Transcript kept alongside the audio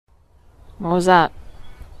What was that?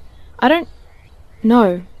 I don't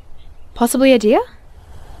know. Possibly a deer?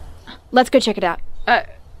 Let's go check it out.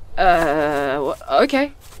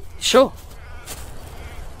 Okay. Sure.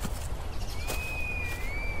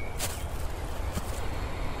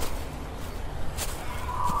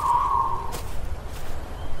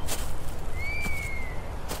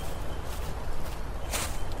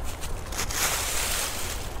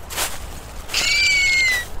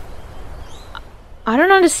 I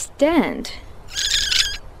don't understand.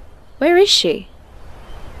 Where is she?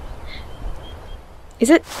 Is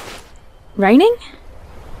it raining?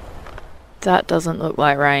 That doesn't look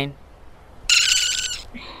like rain.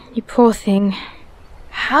 You poor thing.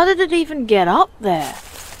 How did it even get up there?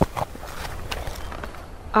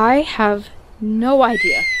 I have no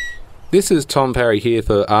idea. This is Tom Parry here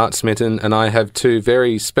for Art Smitten, and I have two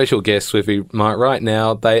very special guests with me right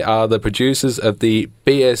now. They are the producers of the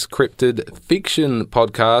BS Cryptid Fiction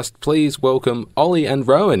podcast. Please welcome Ollie and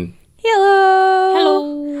Rowan.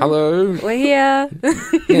 Hello. Hello. We're here.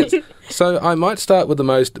 Yes. So I might start with the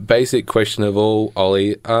most basic question of all,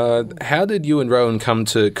 Ollie. How did you and Rowan come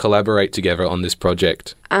to collaborate together on this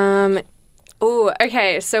project?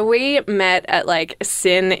 Okay. So we met at like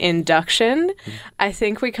Sin Induction. I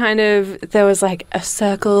think there was like a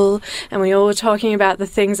circle and we all were talking about the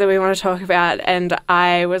things that we want to talk about. And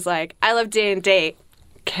I was like, I love D&D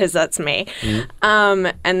because that's me.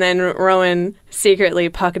 And then Rowan secretly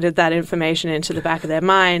pocketed that information into the back of their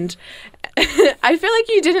mind. I feel like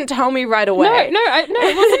you didn't tell me right away. No,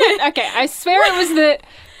 it wasn't it. Okay, I swear it was that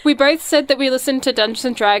we both said that we listened to Dungeons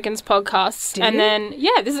and Dragons podcasts, Did and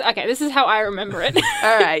you? then this is how I remember it.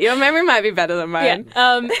 All right, your memory might be better than mine.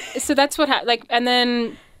 Yeah. So that's what happened. And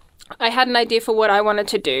then I had an idea for what I wanted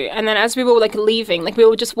to do, and then as we were like leaving, like we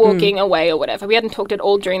were just walking away or whatever, we hadn't talked at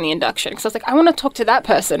all during the induction because I was like, I want to talk to that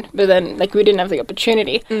person, but then like we didn't have the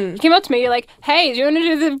opportunity. You came up to me, you're like, hey, do you want to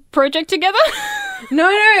do the project together? No.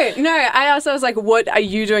 I also was like, what are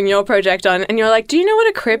you doing your project on? And you're like, do you know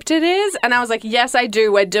what a cryptid is? And I was like, yes, I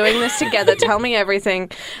do. We're doing this together. Tell me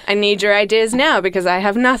everything. I need your ideas now because I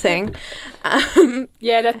have nothing.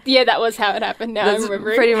 That was how it happened. Now That's I'm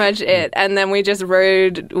remembering. pretty much it. And then we just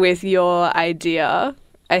rode with your idea,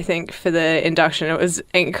 I think, for the induction. It was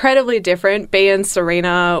incredibly different. B and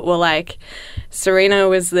Serena were like, Serena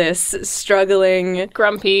was this struggling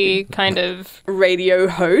Grumpy kind of. radio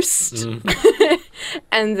host.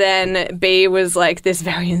 And then B was like this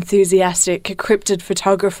very enthusiastic cryptid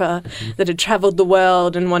photographer that had traveled the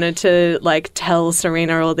world and wanted to like tell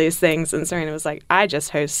Serena all these things. And Serena was like, I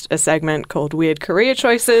just host a segment called Weird Career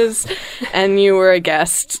Choices and you were a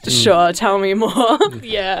guest. Sure, tell me more.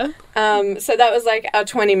 Yeah. So that was like our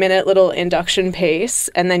 20-minute little induction piece.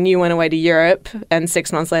 And then you went away to Europe. And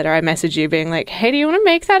 6 months later, I messaged you being like, hey, do you want to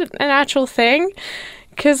make that an actual thing?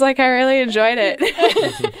 Because, like, I really enjoyed it.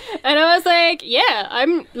 And I was like, yeah,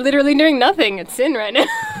 I'm literally doing nothing at Sin right now.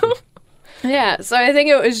 Yeah, so I think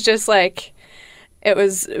it was just, like, it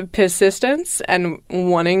was persistence and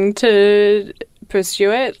wanting to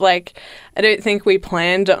pursue it. Like, I don't think we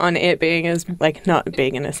planned on it being as, like, not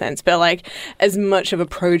big in a sense, but, like, as much of a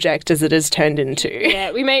project as it has turned into.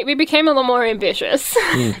 Yeah, we became a little more ambitious.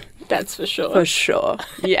 That's for sure. For sure,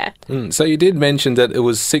 yeah. So you did mention that it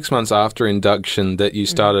was 6 months after induction that you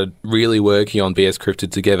started really working on BS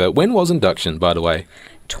Cryptid together. When was induction, by the way?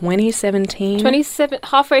 2017.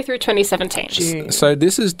 Halfway through 2017. June. So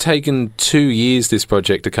this has taken 2 years, this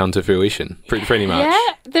project, to come to fruition, pretty much.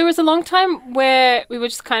 Yeah, there was a long time where we were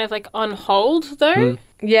just kind of like on hold though.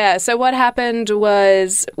 Yeah, so what happened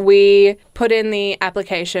was we put in the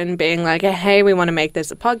application being like, hey, we want to make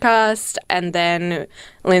this a podcast. And then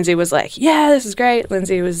Lindsay was like, yeah, this is great.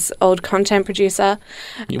 Lindsay was old content producer.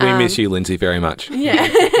 We miss you, Lindsay, very much. Yeah,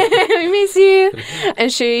 we miss you.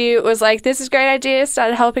 And she was like, this is a great idea,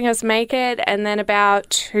 started helping us make it. And then about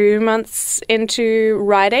 2 months into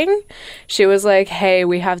writing, she was like, hey,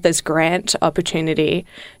 we have this grant opportunity.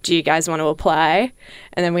 Do you guys want to apply?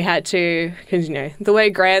 And then we had to, because, you know, the way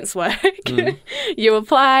grants work, you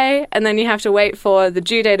apply and then you have to wait for the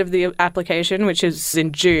due date of the application, which is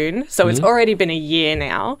in June. So it's already been a year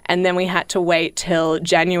now. And then we had to wait till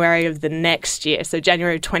January of the next year, so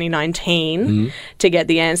January of 2019, to get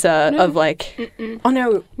the answer of like, oh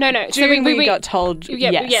no. No. June we got told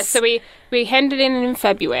yes. Yeah, so we handed in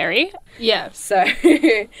February. Yeah. So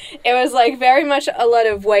it was like very much a lot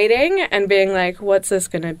of waiting and being like, what's this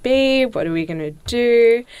going to be? What are we going to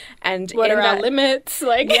do? And What are our limits?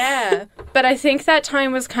 Like, yeah. But I think that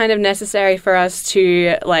time was kind of necessary for us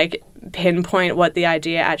to like pinpoint what the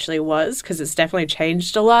idea actually was, because it's definitely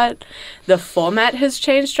changed a lot. The format has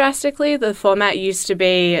changed drastically. The format used to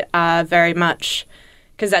be very much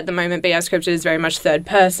Because at the moment, BS Scripted is very much third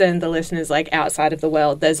person. The listener's like outside of the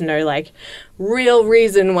world. There's no like real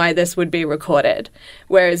reason why this would be recorded.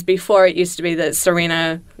 Whereas before it used to be that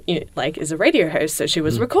Serena like is a radio host, so she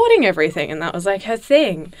was recording everything and that was like her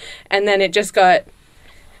thing. And then it just got,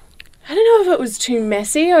 I don't know if it was too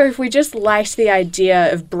messy or if we just liked the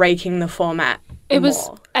idea of breaking the format.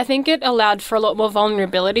 I think it allowed for a lot more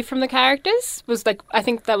vulnerability from the characters. I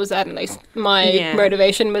think that was at least my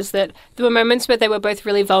motivation, was that there were moments where they were both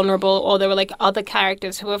really vulnerable, or there were like other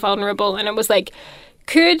characters who were vulnerable, and it was like,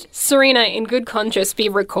 could Serena in good conscience be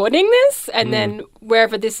recording this and then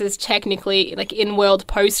wherever this is technically like in world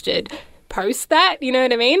posted, post that? You know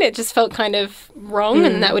what I mean? It just felt kind of wrong,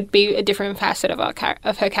 and that would be a different facet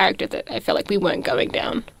of her character that I felt like we weren't going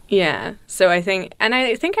down. Yeah, so I think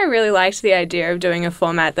I really liked the idea of doing a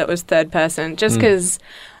format that was third person, just because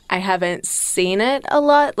I haven't seen it a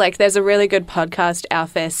lot. Like, there's a really good podcast, Our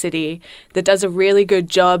Fair City, that does a really good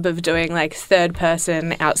job of doing like third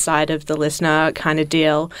person outside of the listener kind of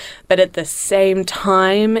deal. But at the same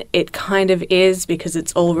time, it kind of is, because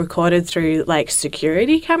it's all recorded through like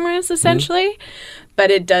security cameras, essentially.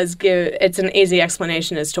 But it's an easy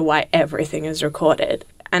explanation as to why everything is recorded.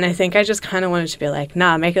 And I think I just kind of wanted to be like,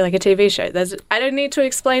 nah, make it like a TV show. I don't need to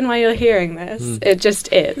explain why you're hearing this. It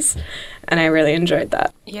just is. And I really enjoyed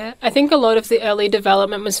that. Yeah, I think a lot of the early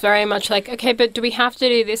development was very much like, okay, but do we have to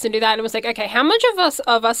do this and do that? And it was like, okay, how much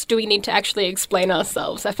of us do we need to actually explain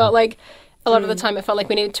ourselves? I felt like a lot of the time I felt like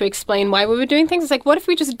we needed to explain why we were doing things. It's like, what if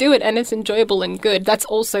we just do it and it's enjoyable and good? That's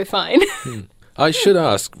also fine. I should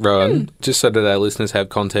ask, Rowan, just so that our listeners have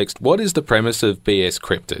context, what is the premise of BS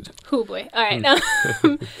Cryptid? Oh boy. All right.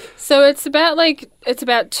 So it's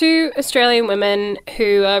about two Australian women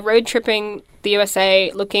who are road tripping the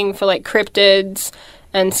USA looking for like cryptids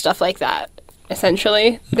and stuff like that,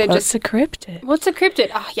 essentially. What's a cryptid? What's a cryptid?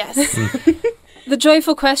 Ah, yes. The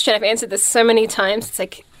joyful question. I've answered this so many times. It's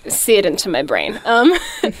like seared into my brain.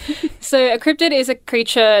 So a cryptid is a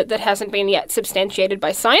creature that hasn't been yet substantiated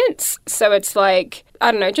by science. So it's like, I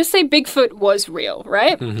don't know, just say Bigfoot was real,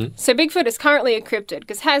 right? So Bigfoot is currently a cryptid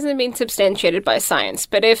because it hasn't been substantiated by science.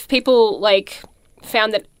 But if people like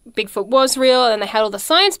found that Bigfoot was real and they had all the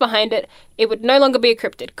science behind it, it would no longer be a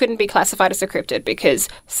cryptid. Couldn't be classified as a cryptid because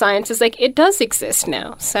science is like, it does exist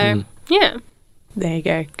now. So, yeah. There you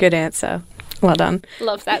go. Good answer. Well done.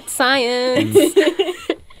 Love that science.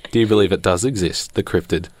 Do you believe it does exist, the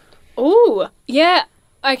cryptid? Ooh, yeah.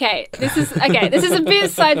 Okay, this is a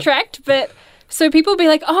bit sidetracked, but so people be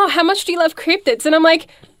like, "Oh, how much do you love cryptids?" And I'm like,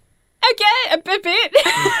 "Okay, a bit." Like,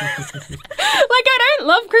 I don't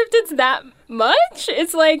love cryptids that much.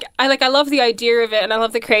 It's like I love the idea of it and I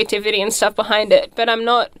love the creativity and stuff behind it, but I'm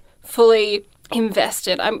not fully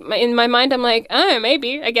invested. In my mind, I'm like, "Oh,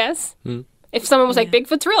 maybe, I guess." If someone was like,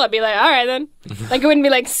 Bigfoot's real, I'd be like, all right then. Like, I wouldn't be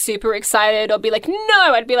like super excited or be like,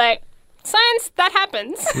 no. I'd be like, science, that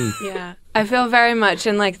happens. Yeah. I feel very much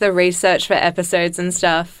in like the research for episodes and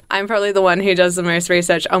stuff. I'm probably the one who does the most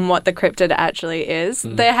research on what the cryptid actually is.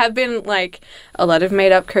 There have been like a lot of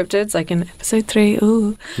made up cryptids, like in episode 3.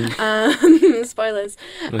 Ooh, spoilers.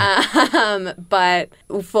 But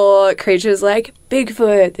for creatures like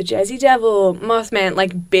Bigfoot, the Jersey Devil, Mothman,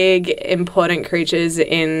 like big important creatures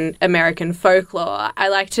in American folklore, I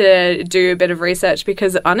like to do a bit of research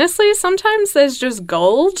because honestly, sometimes there's just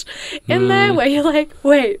gold in there where you're like,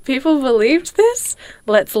 wait, people believed this?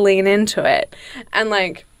 Let's lean into it. And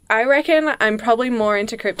like, I reckon I'm probably more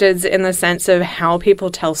into cryptids in the sense of how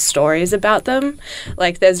people tell stories about them.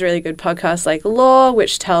 Like, there's really good podcasts like Lore,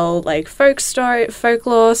 which tell like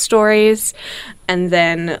folklore stories, and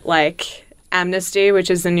then like Amnesty,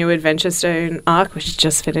 which is the new Adventure Stone arc, which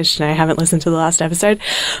just finished and I haven't listened to the last episode.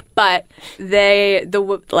 But their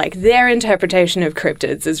interpretation of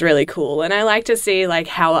cryptids is really cool, and I like to see like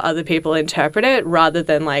how other people interpret it rather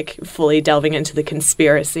than like fully delving into the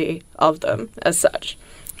conspiracy of them as such.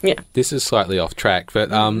 Yeah. This is slightly off track,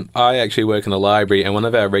 but I actually work in a library, and one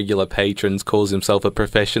of our regular patrons calls himself a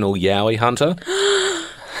professional Yowie hunter.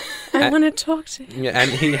 I want to talk to him. Yeah, and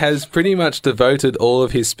he has pretty much devoted all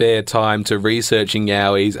of his spare time to researching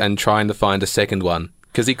Yowies and trying to find a second one,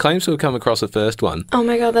 because he claims to have come across a first one. Oh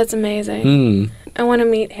my god, that's amazing. I want to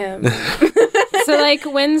meet him. So, like,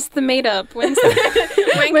 when's the meetup? When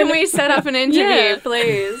can we set up an interview,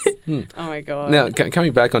 please? Oh my god. Now,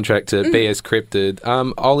 coming back on track to BS Cryptid,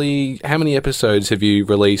 Ollie, how many episodes have you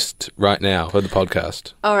released right now for the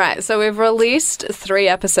podcast? All right, so we've released 3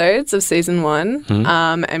 episodes of season 1,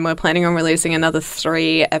 and we're planning on releasing another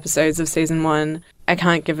 3 episodes of season 1. I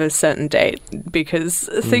can't give a certain date because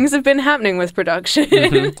things have been happening with production.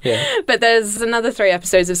 Yeah. But there's another 3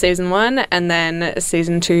 episodes of season 1, and then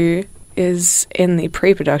season 2 is in the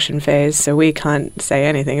pre-production phase, so we can't say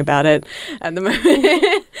anything about it at the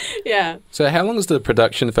moment. Yeah. So how long has the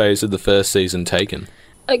production phase of the first season taken?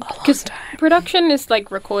 Because production is like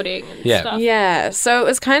recording and stuff. Yeah, so it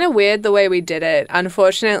was kind of weird the way we did it.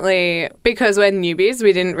 Unfortunately, because we're newbies,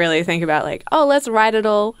 we didn't really think about like, oh, let's write it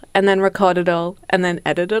all and then record it all and then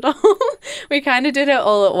edit it all. We kind of did it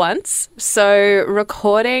all at once. So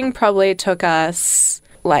recording probably took us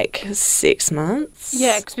like 6 months.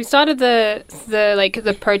 Yeah, because we started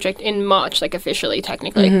the project in March, like officially,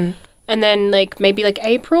 technically. And then, like, maybe, like,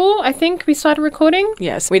 April, I think, we started recording.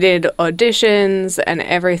 Yes, we did auditions and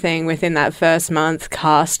everything within that first month,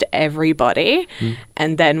 cast everybody,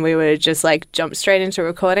 and then we would just, like, jump straight into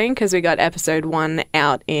recording because we got episode 1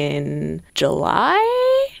 out in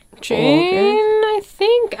July? June, I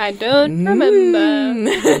think. I don't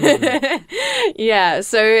remember. Yeah,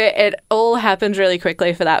 so it all happened really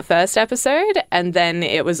quickly for that first episode, and then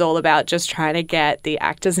it was all about just trying to get the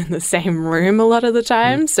actors in the same room a lot of the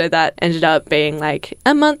time. So that ended up being like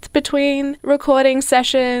a month between recording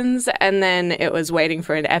sessions, and then it was waiting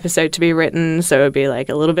for an episode to be written, so it would be like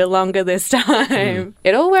a little bit longer this time.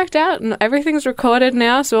 It all worked out, and everything's recorded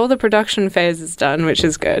now, so all the production phase is done, which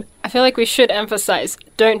is good. I feel like we should emphasize,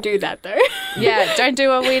 don't do that, though. Yeah, don't do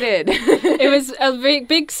what we did. It was a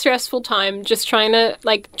big stressful time just trying to,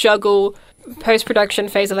 like, juggle post-production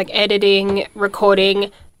phase of, like, editing,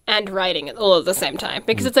 recording, and writing it all at the same time.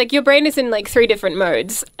 Because it's like your brain is in, like, 3 different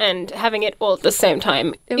modes, and having it all at the same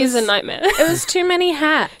time is a nightmare. It was too many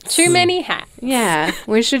hats. Too many hats. Yeah,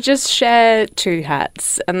 we should just share 2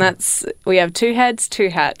 hats, and we have 2 heads, 2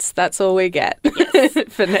 hats. That's all we get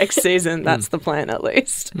for next season. That's the plan, at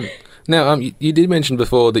least. Now, you did mention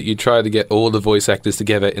before that you try to get all the voice actors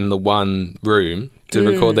together in the one room to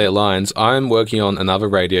record their lines. I'm working on another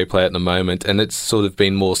radio play at the moment, and it's sort of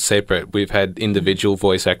been more separate. We've had individual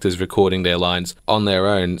voice actors recording their lines on their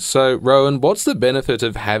own. So, Rowan, what's the benefit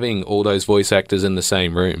of having all those voice actors in the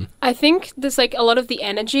same room? I think there's, like, a lot of the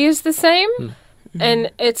energy is the same, and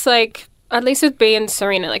it's, like, at least with Bea and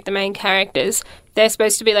Serena, like, the main characters, they're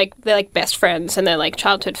supposed to be, like, they're, like, best friends and they're, like,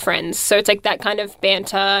 childhood friends. So it's, like, that kind of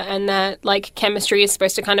banter and that, like, chemistry is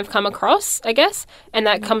supposed to kind of come across, I guess. And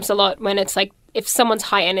that comes a lot when it's, like, if someone's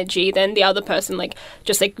high energy, then the other person, like,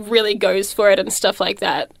 just, like, really goes for it and stuff like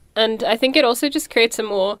that. And I think it also just creates a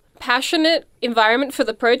more passionate environment for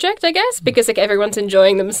the project, I guess, because, like, everyone's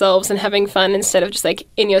enjoying themselves and having fun instead of just, like,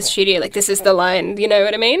 in your studio, like, this is the line, you know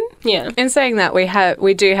what I mean? Yeah. In saying that,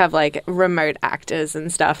 we do have, like, remote actors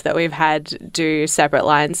and stuff that we've had do separate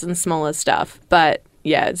lines and smaller stuff, but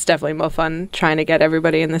yeah, it's definitely more fun trying to get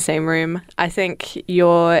everybody in the same room. I think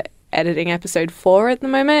you're editing episode 4 at the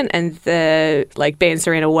moment, and Bea and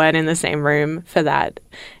Serena weren't in the same room for that.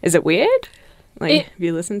 Is it weird? Like, have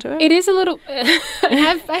you listened to it? It is a little. I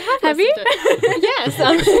have Have you? To it.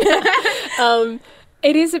 Yes.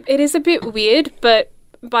 It is a bit weird, but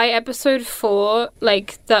by episode 4,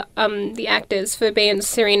 like the actors for Bea and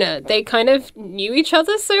Serena, they kind of knew each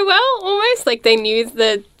other so well, almost like they knew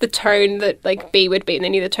the tone that, like, Bea would be, and they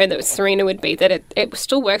knew the tone that Serena would be. That it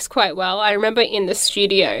still works quite well. I remember in the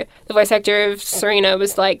studio, the voice actor of Serena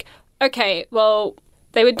was like, okay, well,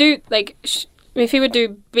 they would do like. If he would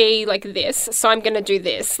do Bea like this, so I'm going to do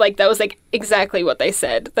this. Like, that was, like, exactly what they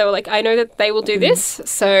said. They were like, I know that they will do this,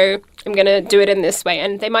 so I'm going to do it in this way.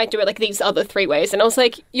 And they might do it, like, these other 3 ways. And I was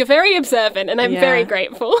like, you're very observant, and I'm very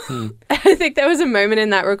grateful. I think there was a moment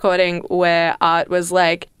in that recording where Art was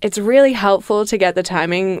like, it's really helpful to get the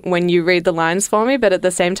timing when you read the lines for me, but at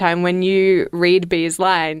the same time, when you read Bea's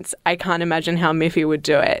lines, I can't imagine how Miffy would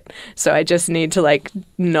do it. So I just need to, like,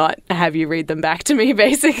 not have you read them back to me,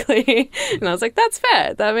 basically. And I was like, that's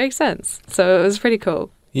fair. That makes sense. So it was pretty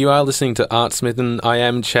cool. You are listening to Art Smitten. I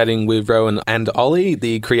am chatting with Rowan and Ollie,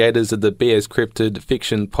 the creators of the BS Cryptid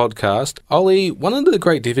Fiction podcast. Ollie, one of the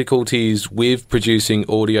great difficulties with producing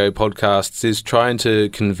audio podcasts is trying to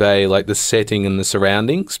convey, like, the setting and the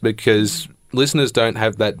surroundings, because listeners don't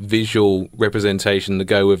have that visual representation to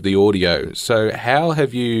go with the audio. So how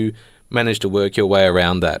have you managed to work your way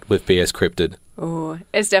around that with BS Cryptid? Oh,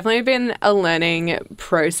 it's definitely been a learning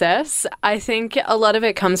process. I think a lot of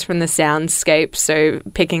it comes from the soundscape. So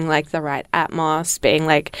picking, like, the right atmos, being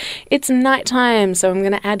like, it's nighttime, so I'm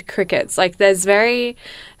going to add crickets. Like, there's very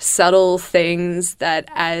subtle things that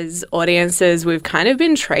as audiences we've kind of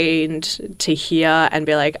been trained to hear and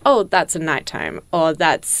be like, oh, that's a nighttime, or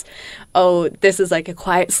oh, this is like a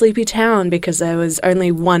quiet, sleepy town because there was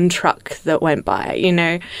only one truck that went by, you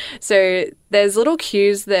know? So there's little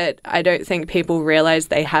cues that I don't think people realize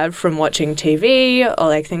they have from watching TV or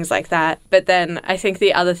like things like that. But then I think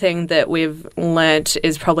the other thing that we've learnt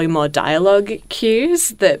is probably more dialogue cues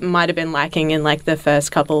that might have been lacking in like the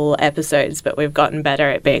first couple episodes, but we've gotten better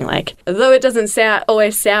at being like, although it doesn't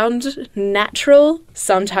always sound natural,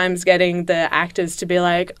 sometimes getting the actors to be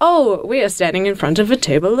like, oh, we are standing in front of a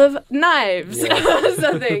table of knives or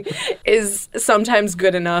something is sometimes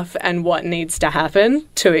good enough and what needs to happen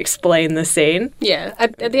to explain the scene. Yeah,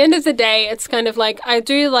 at the end of the day, it's kind of like, I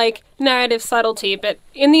do like narrative subtlety, but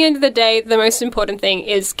in the end of the day, the most important thing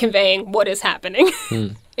is conveying what is happening.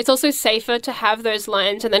 It's also safer to have those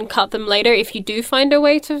lines and then cut them later if you do find a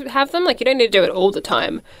way to have them. Like, you don't need to do it all the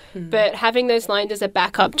time, but having those lines as a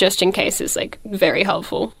backup just in case is, like, very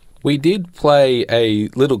helpful. We did play a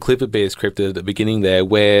little clip of BS Cryptid at the beginning there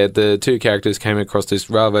where the two characters came across this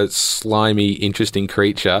rather slimy, interesting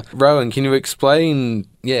creature. Rowan, can you explain,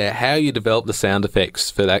 how you developed the sound effects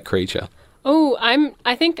for that creature? Oh,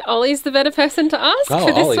 I think Ollie's the better person to ask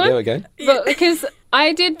for this Ollie, one. there we go. But because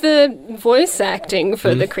I did the voice acting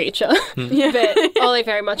for the creature, but Ollie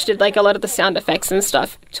very much did like a lot of the sound effects and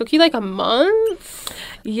stuff. Took you like a month?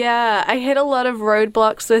 Yeah, I hit a lot of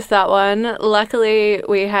roadblocks with that one. Luckily,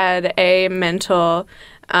 we had a mentor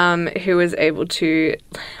who was able to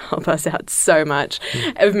help us out so much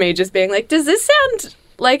of me just being like, does this sound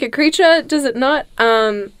like a creature? Does it not?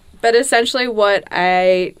 But essentially what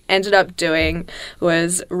I ended up doing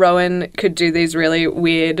was Rowan could do these really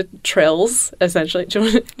weird trills, essentially.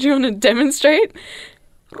 Do you want to demonstrate?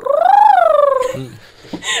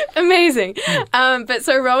 Amazing. But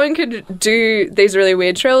so Rowan could do these really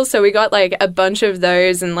weird trills, so we got like a bunch of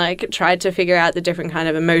those and like tried to figure out the different kind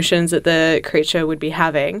of emotions that the creature would be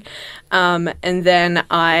having. And then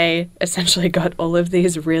I essentially got all of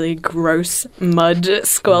these really gross mud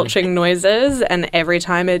squelching noises, and every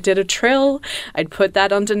time it did a trill, I'd put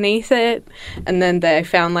that underneath it, and then they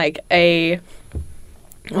found like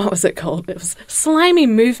what was it called? It was Slimy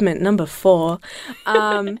Movement number 4.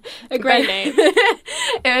 A great name.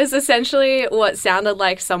 It was essentially what sounded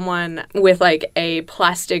like someone with like a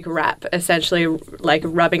plastic wrap, essentially like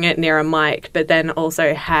rubbing it near a mic, but then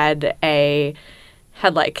also had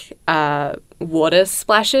water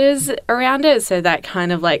splashes around it, so that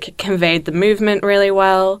kind of like conveyed the movement really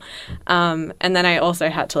well. And then I also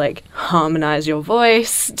had to like harmonize your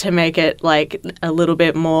voice to make it like a little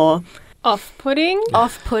bit more Off-putting?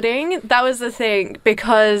 Off-putting. That was the thing.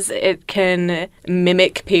 Because it can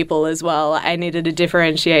mimic people as well, I needed a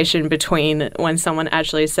differentiation between when someone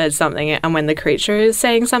actually said something and when the creature is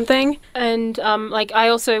saying something. And,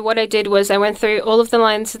 what I did was I went through all of the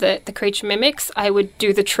lines that the creature mimics. I would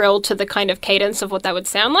do the trill to the kind of cadence of what that would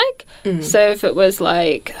sound like. Mm. So if it was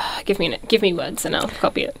like, give me words and I'll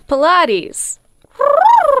copy it. Pilates.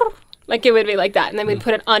 Like, it would be like that. And then we'd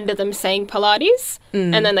put it under them saying Pilates.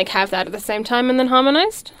 And then, have that at the same time and then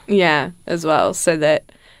harmonized. Yeah, as well. So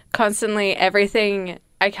that constantly everything...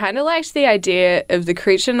 I kind of liked the idea of the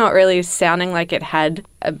creature not really sounding like it had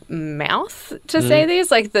a mouth to say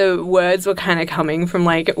these. Like, the words were kind of coming from,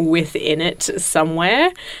 within it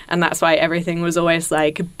somewhere. And that's why everything was always,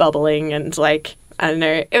 bubbling and, I don't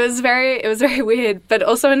know. It was very weird. But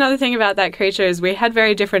also another thing about that creature is we had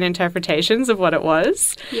very different interpretations of what it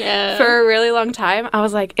was. Yeah. For a really long time, I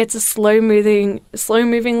was like, it's a slow moving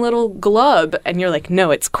little glob. And you're like,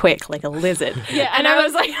 no, it's quick, like a lizard. Yeah. And I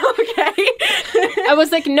was like, okay. I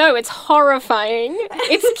was like, no, it's horrifying.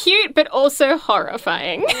 It's cute, but also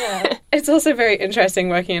horrifying. Yeah. It's also very interesting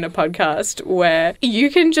working in a podcast where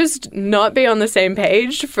you can just not be on the same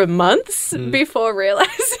page for months before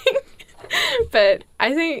realizing. But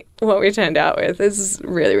I think what we turned out with is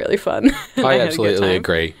really, really fun. I absolutely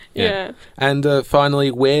agree. Yeah. And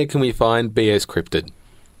finally, where can we find BS Cryptid?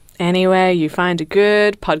 Anywhere you find a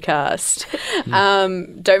good podcast.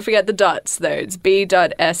 Don't forget the dots, though. It's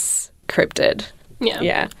B.S. Cryptid. Yeah.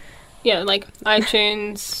 Yeah. Yeah,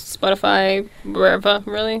 iTunes, Spotify, wherever,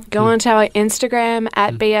 really. Go onto our Instagram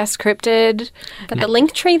at BS Cryptid. Got the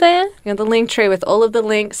link tree there. Got the link tree with all of the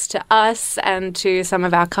links to us and to some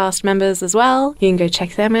of our cast members as well. You can go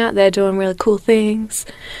check them out. They're doing really cool things.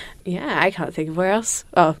 Yeah, I can't think of where else.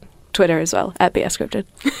 Oh, Twitter as well, at BS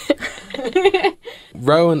Cryptid.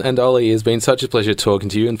 Rowan and Ollie, it's been such a pleasure talking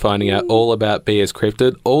to you and finding out all about BS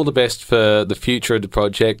Cryptid. All the best for the future of the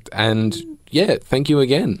project. And, yeah, thank you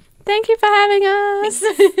again. Thank you for having us.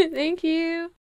 Thank you.